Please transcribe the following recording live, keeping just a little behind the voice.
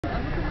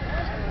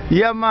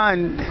Yeah,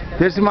 man.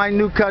 This is my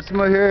new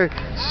customer here.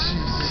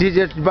 She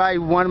just buy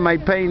one of my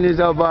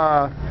paintings of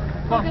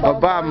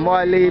Bob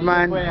Marley,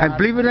 man. And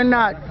believe it or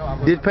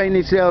not, this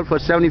painting sells for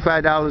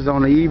 $75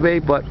 on the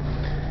eBay, but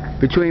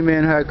between me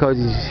and her, cause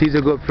she's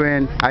a good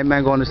friend, I'm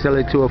gonna sell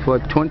it to her for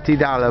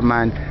 $20,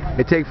 man.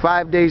 It takes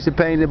 5 days to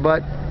paint it,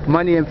 but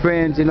money and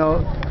friends, you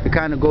know, they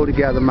kind of go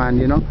together, man,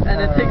 you know. And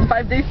it takes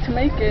 5 days to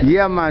make it.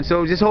 Yeah, man.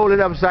 So just hold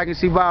it up so I can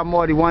see Bob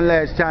Marley one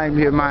last time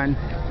here, man.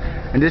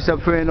 And this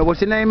up friend. What's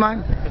your name,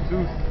 man?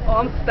 Oh,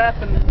 I'm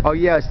Stephanie. Oh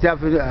yeah,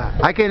 Stephanie.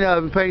 I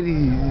can paint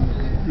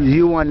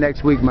you one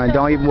next week, man.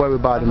 Don't even worry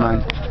about it,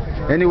 man.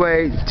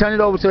 Anyway, turn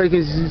it over so you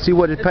can see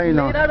what it's painted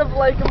on. It's made out of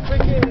like a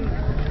freaking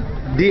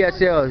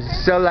DSL,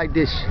 satellite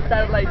dish.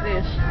 satellite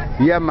dish.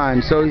 Yeah,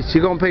 man. So she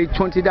gonna pay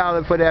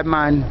 $20 for that,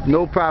 man.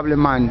 No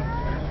problem, man.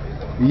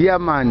 Yeah,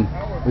 man.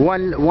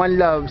 One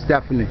love,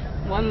 Stephanie.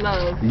 One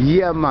love.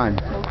 Yeah, man.